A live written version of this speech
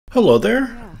Hello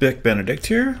there, Bic Benedict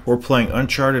here. We're playing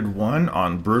Uncharted 1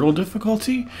 on brutal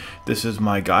difficulty. This is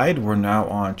my guide. We're now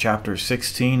on chapter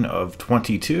 16 of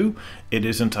 22. It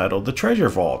is entitled The Treasure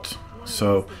Vault.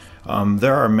 So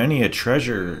there are many a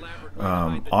treasure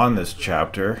on this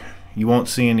chapter. You won't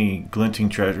see any glinting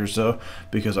treasures though,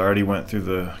 because I already went through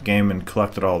the game and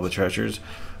collected all the treasures.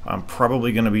 I'm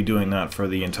probably going to be doing that for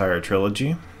the entire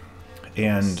trilogy.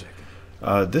 And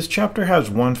this chapter has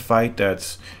one fight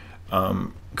that's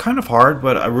kind of hard,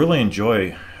 but I really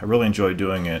enjoy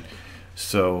doing it.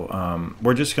 So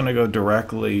we're just gonna go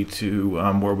directly to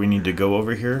where we need to go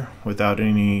over here without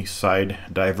any side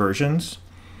diversions.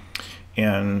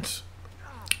 And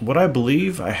what I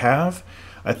believe I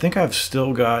think I've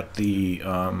still got the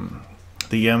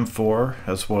M4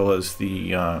 as well as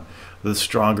the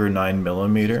stronger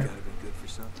 9mm.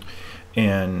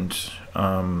 And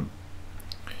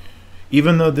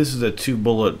even though this is a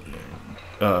 2-bullet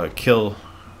kill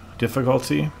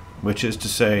difficulty, which is to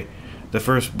say the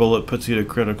first bullet puts you to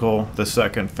critical, the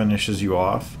second finishes you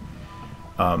off,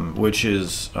 which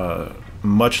is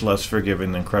much less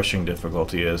forgiving than crushing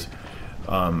difficulty is.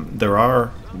 There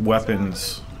are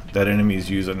weapons that enemies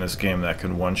use in this game that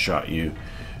can one-shot you.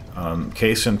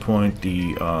 Case in point,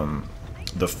 the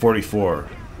 44,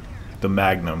 the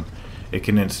Magnum, it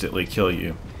can instantly kill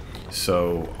you.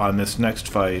 So on this next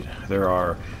fight,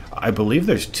 I believe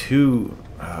there's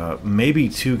maybe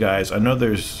two guys. I know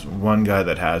there's one guy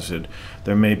that has it.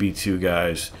 There may be two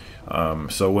guys.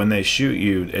 So when they shoot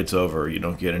you, it's over. You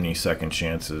don't get any second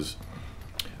chances.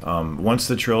 Once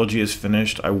the trilogy is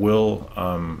finished, I will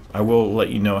let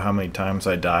you know how many times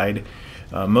I died.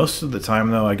 Most of the time,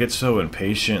 though, I get so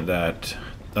impatient that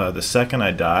the second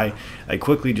I die, I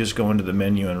quickly just go into the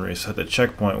menu and reset the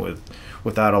checkpoint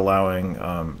without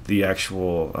allowing the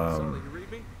actual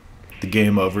the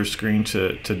game over screen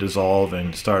to dissolve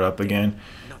and start up again.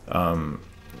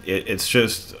 It's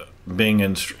just being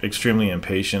extremely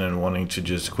impatient and wanting to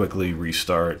just quickly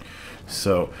restart.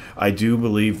 So I do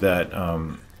believe that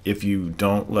if you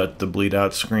don't let the bleed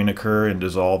out screen occur and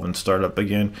dissolve and start up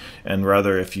again, and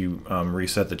rather if you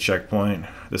reset the checkpoint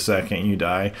the second you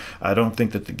die, I don't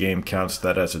think that the game counts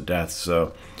that as a death.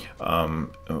 So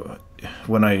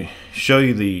when I show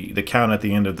you the count at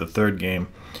the end of the third game,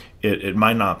 it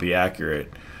might not be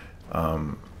accurate.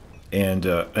 And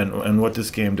what this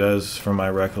game does, from my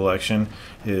recollection,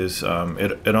 is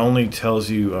it only tells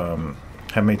you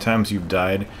how many times you've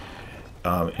died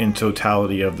in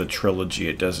totality of the trilogy.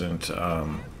 It doesn't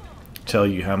tell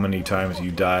you how many times you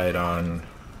died on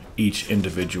each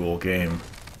individual game,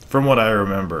 from what I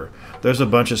remember. There's a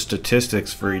bunch of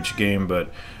statistics for each game,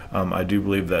 but I do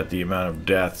believe that the amount of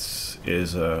deaths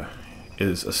is a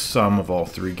sum of all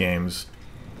three games.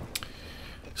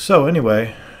 So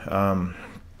anyway,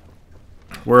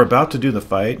 we're about to do the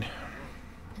fight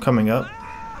coming up,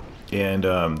 and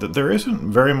there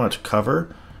isn't very much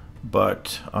cover,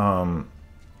 but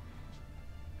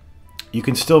you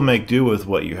can still make do with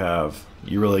what you have.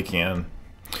 You really can.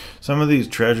 Some of these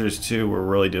treasures too were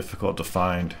really difficult to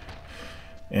find,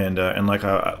 and like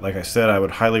I said, I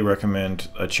would highly recommend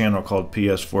a channel called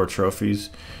PS4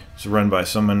 Trophies. It's run by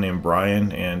someone named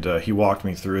Brian, and he walked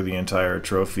me through the entire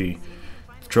trophy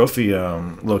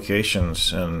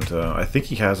locations, and I think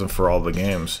he has them for all the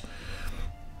games.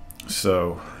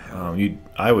 So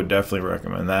I would definitely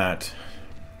recommend that.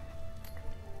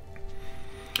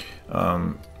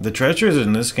 The treasures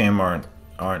in this game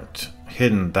aren't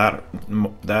hidden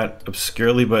that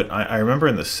obscurely, but I remember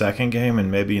in the second game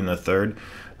and maybe in the third,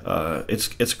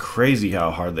 it's crazy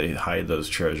how hard they hide those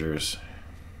treasures.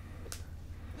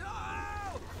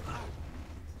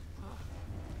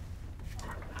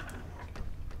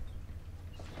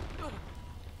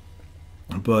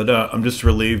 But I'm just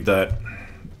relieved that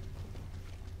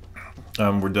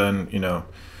we're done,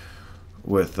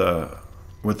 with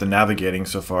the navigating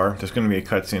so far. There's going to be a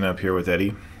cutscene up here with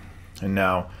Eddie. And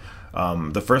now,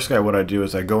 the first guy, what I do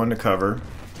is I go into cover,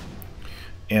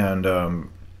 and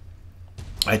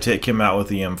I take him out with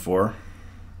the M4.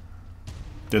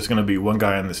 There's going to be one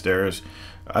guy on the stairs.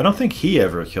 I don't think he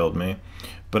ever killed me,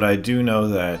 but I do know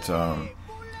that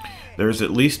there's at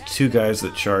least two guys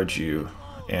that charge you,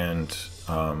 and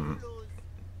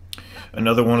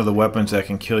another one of the weapons that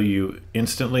can kill you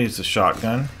instantly is a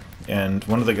shotgun, and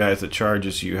one of the guys that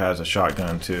charges you has a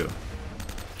shotgun too.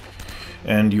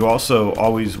 And you also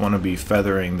always want to be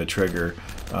feathering the trigger.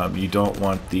 You don't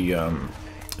want the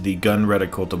gun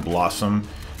reticle to blossom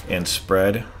and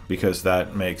spread, because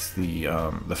that makes the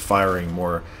firing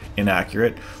more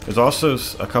inaccurate. There's also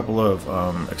a couple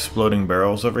of exploding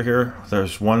barrels over here.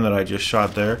 There's one that I just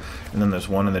shot there, and then there's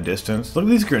one in the distance. Look at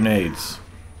these grenades.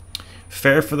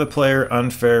 Fair for the player,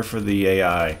 unfair for the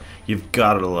AI. You've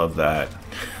got to love that.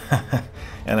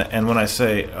 and when I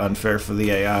say unfair for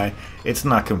the AI, it's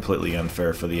not completely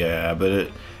unfair for the AI, but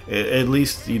at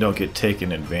least you don't get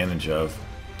taken advantage of.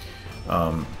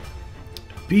 I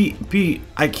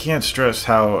can't stress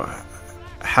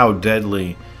how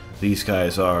deadly these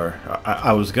guys are.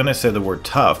 I was gonna say the word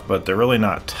tough, but they're really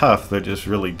not tough. They're just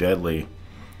really deadly.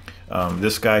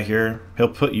 This guy here, he'll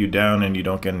put you down and you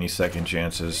don't get any second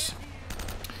chances.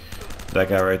 That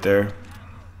guy right there.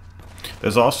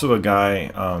 There's also a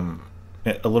guy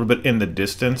a little bit in the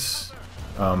distance,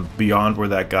 beyond where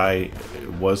that guy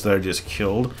was that I just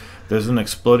killed. There's an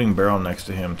exploding barrel next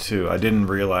to him too. I didn't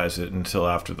realize it until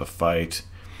after the fight.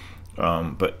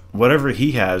 But whatever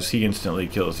he has, he instantly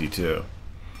kills you too.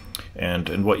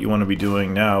 And what you want to be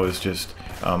doing now is just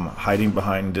hiding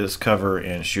behind this cover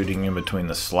and shooting in between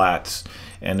the slats.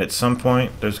 And at some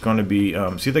point, there's going to be...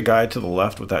 see the guy to the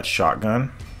left with that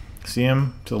shotgun? See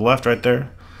him? To the left right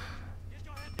there?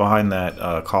 Behind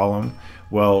that column?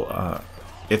 Well,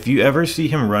 if you ever see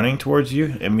him running towards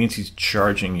you, it means he's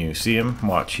charging you. See him?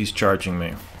 Watch, he's charging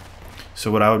me.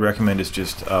 So what I would recommend is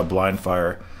just blind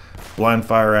fire. Blind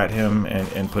fire at him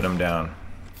and put him down.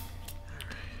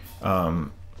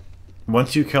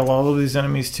 Once you kill all of these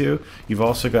enemies too, you've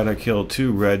also got to kill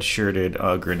 2 red-shirted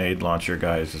grenade launcher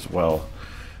guys as well.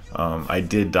 I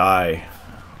did die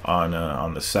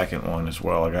on the second one as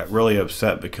well. I got really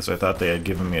upset because I thought they had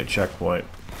given me a checkpoint.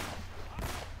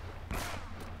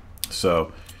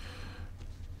 So,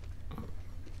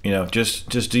 you know, just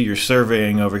do your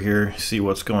surveying over here, see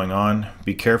what's going on.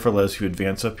 Be careful as you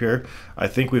advance up here. I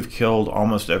think we've killed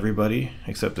almost everybody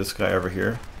except this guy over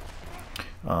here.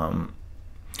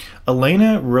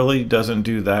 Elena really doesn't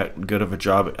do that good of a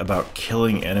job about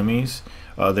killing enemies.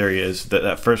 There he is.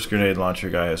 That first grenade launcher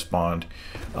guy has spawned.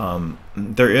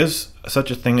 There is such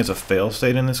a thing as a fail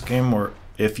state in this game where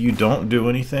if you don't do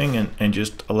anything and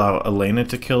just allow Elena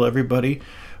to kill everybody,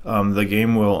 the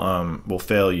game will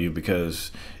fail you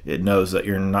because it knows that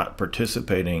you're not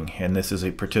participating, and this is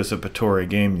a participatory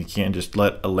game. You can't just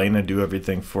let Elena do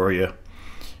everything for you.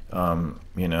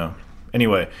 You know.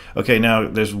 Anyway, okay, now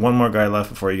there's one more guy left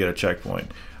before you get a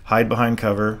checkpoint. Hide behind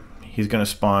cover. He's going to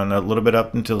spawn a little bit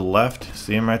up and to the left.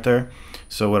 See him right there?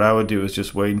 So what I would do is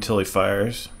just wait until he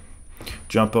fires,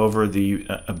 jump over the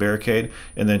barricade,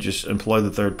 and then just employ the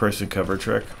third-person cover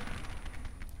trick.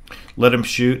 Let him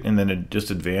shoot and then just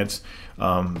advance.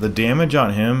 The damage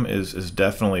on him is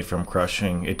definitely from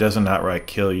crushing. It doesn't outright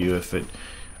kill you if it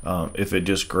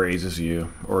just grazes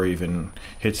you or even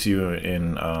hits you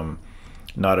in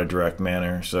not a direct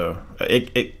manner. So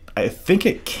I think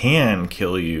it can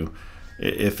kill you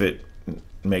if it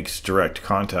makes direct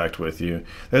contact with you.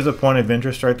 There's a point of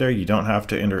interest right there. You don't have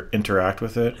to interact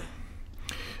with it.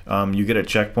 You get a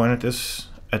checkpoint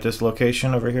at this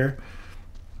location over here.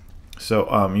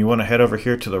 So you want to head over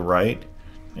here to the right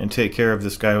and take care of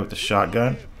this guy with the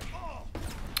shotgun.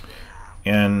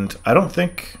 And I don't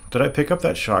think, did I pick up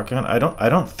that shotgun? I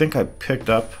don't think I picked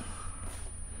up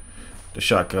the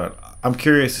shotgun. I'm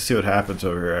curious to see what happens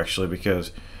over here actually,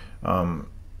 because I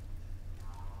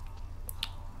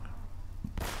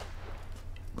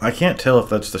can't tell if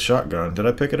that's the shotgun. Did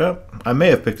I pick it up? I may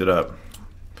have picked it up.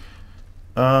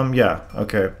 Yeah,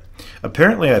 okay.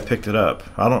 Apparently I picked it up.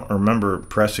 I don't remember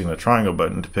pressing the triangle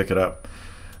button to pick it up.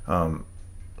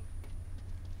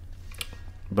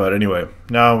 But anyway,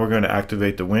 now we're going to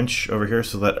activate the winch over here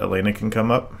so that Elena can come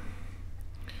up.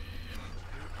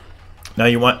 Now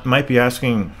you might be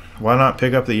asking, why not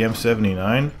pick up the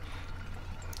M79?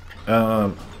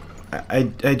 I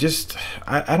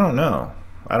don't know.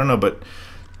 I don't know, but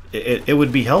it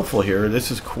would be helpful here.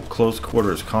 This is close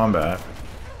quarters combat.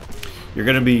 You're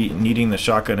going to be needing the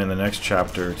shotgun in the next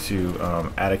chapter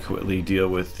to adequately deal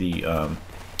with the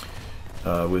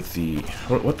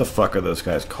what the fuck are those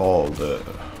guys called?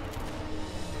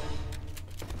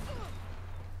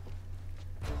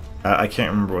 I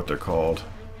can't remember what they're called.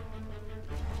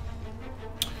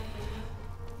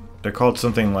 They're called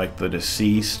something like the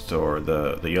Deceased or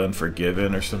the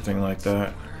Unforgiven or something like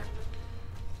that.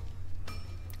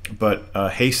 But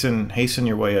hasten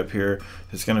your way up here.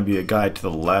 There's going to be a guy to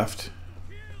the left.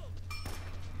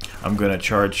 I'm going to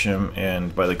charge him,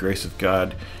 and by the grace of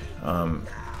God,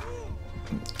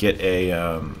 get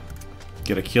a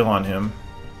kill on him.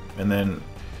 And then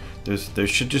there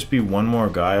should just be one more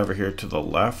guy over here to the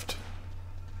left.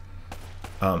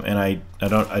 And I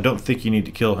don't think you need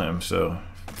to kill him, so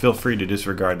feel free to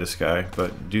disregard this guy,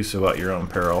 but do so at your own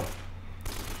peril.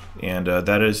 And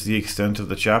that is the extent of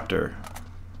the chapter.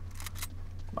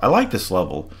 I like this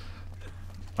level.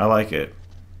 I like it.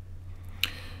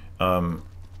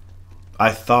 I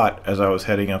thought as I was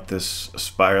heading up this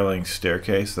spiraling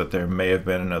staircase that there may have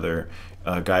been another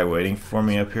guy waiting for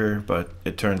me up here, but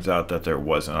it turns out that there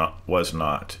was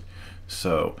not.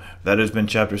 So that has been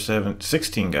chapter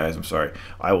 16, guys. I'm sorry.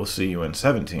 I will see you in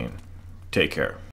 17. Take care.